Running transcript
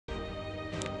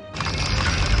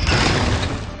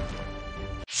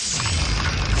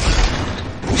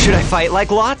Should I fight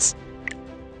like lots?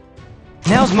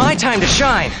 Now's my time to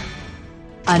shine!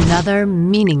 Another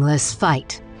meaningless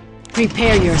fight.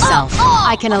 Prepare yourself.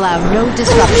 I can allow no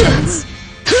disruptions.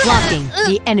 Blocking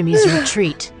the enemy's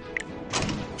retreat.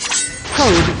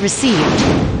 Code received.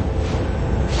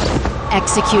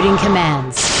 Executing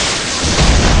commands.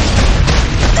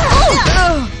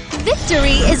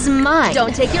 Victory is mine.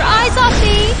 Don't take your eyes off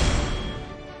me.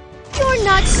 You're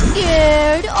not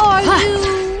scared, are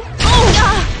you?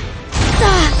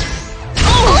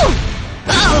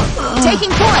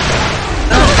 Taking point.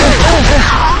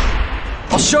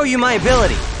 I'll show you my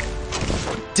ability.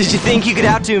 Did you think you could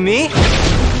outdo me?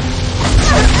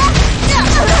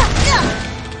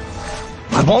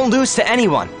 I won't lose to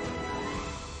anyone.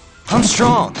 I'm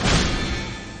strong.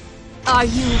 Are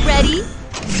you ready?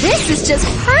 This is just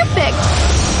perfect!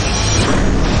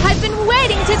 I've been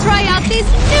waiting to try out these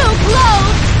new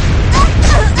clothes!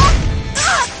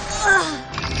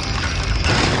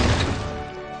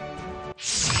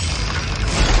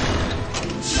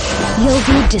 You'll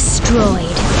be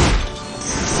destroyed.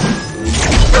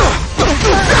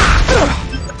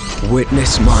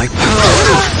 Witness my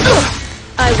power.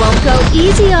 I won't go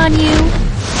easy on you.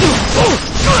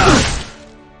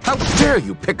 How dare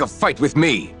you pick a fight with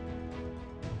me?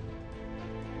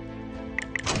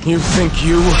 You think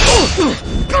you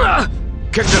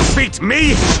can defeat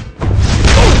me?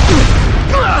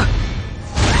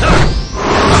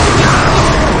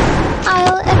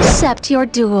 I'll accept your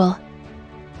duel.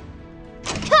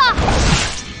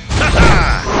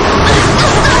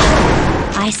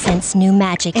 I sense new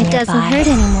magic nearby. It doesn't hurt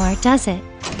anymore, does it?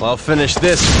 I'll finish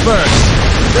this first,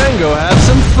 then go have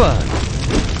some fun.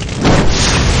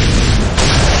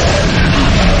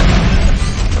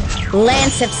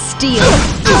 Lance of Steel.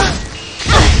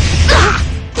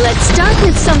 Let's start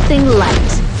with something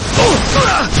light.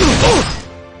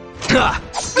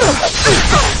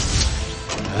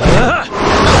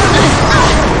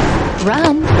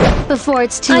 Run before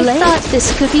it's too late. I thought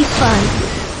this could be fun.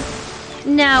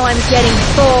 Now I'm getting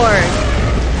bored.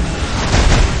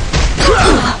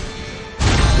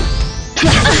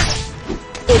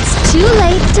 It's too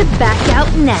late to back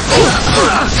out now.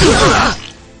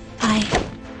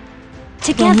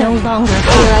 Together. We're no longer.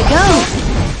 Here I go.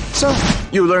 So,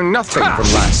 you learned nothing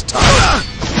from last time.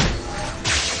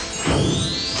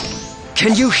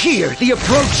 Can you hear the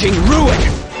approaching ruin?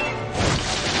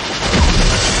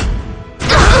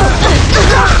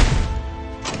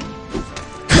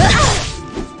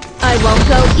 I won't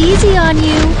go easy on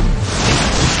you.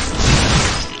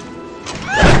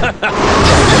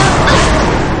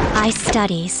 I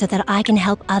study so that I can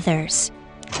help others.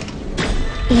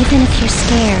 Even if you're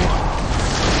scared,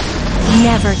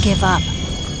 never give up.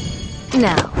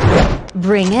 Now,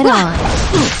 bring it on.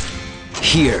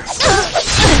 Here.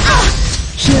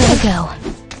 Here I go.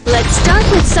 Let's start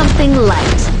with something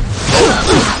light.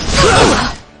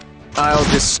 I'll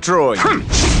destroy you.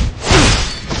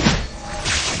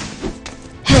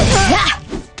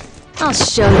 I'll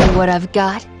show you what I've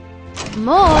got.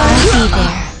 More. I'll be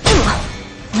there.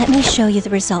 Let me show you the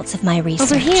results of my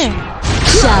research. Over here.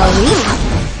 Shall we?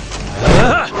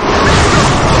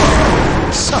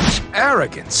 Such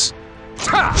arrogance.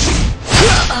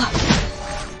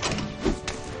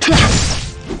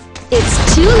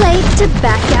 It's too late to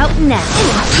back out now.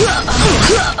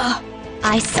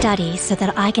 I study so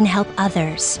that I can help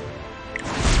others.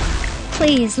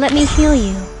 Please, let me heal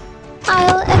you.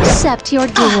 I'll accept your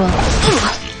duel.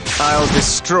 I'll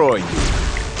destroy you.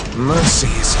 Mercy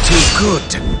is too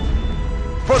good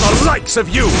for the likes of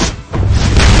you.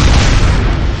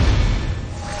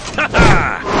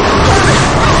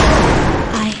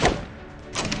 I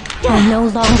will no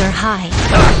longer hide.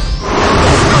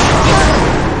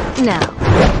 Now,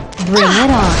 bring it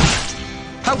on.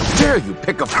 How dare you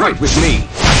pick a fight with me?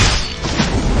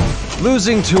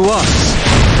 Losing to us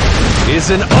is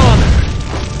an honor.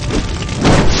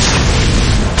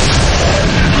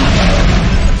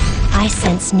 I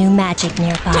sense new magic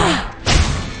nearby.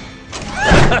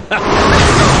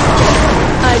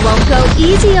 I won't go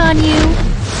easy on you.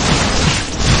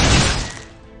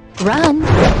 Run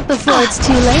before it's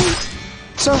too late.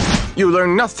 So, you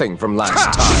learned nothing from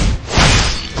last time.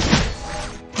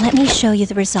 Let me show you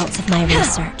the results of my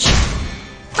research.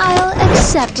 I'll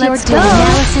accept your duel.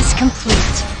 Analysis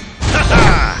complete.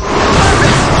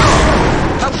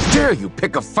 How dare you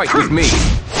pick a fight with me?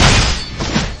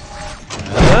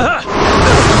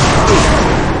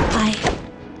 I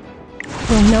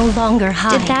will no longer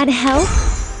hide. Did that help?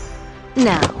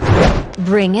 Now,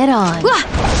 bring it on.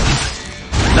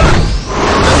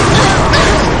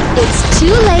 It's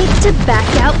too late to back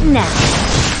out now.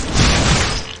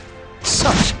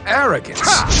 Such arrogance.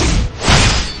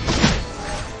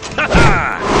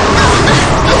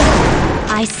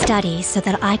 I study so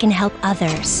that I can help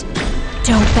others.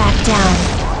 Don't back down.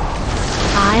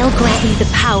 I'll grant you the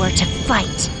power to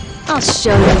fight. I'll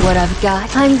show you what I've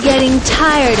got. I'm getting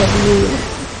tired of you.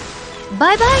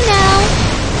 Bye-bye now.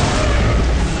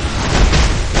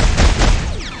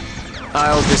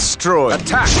 I'll destroy.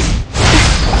 Attack!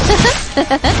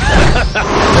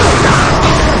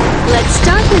 Let's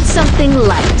start with something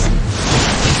light.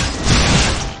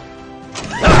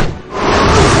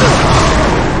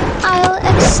 I'll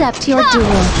accept your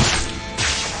duel.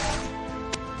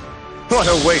 What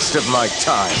a waste of my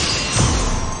time.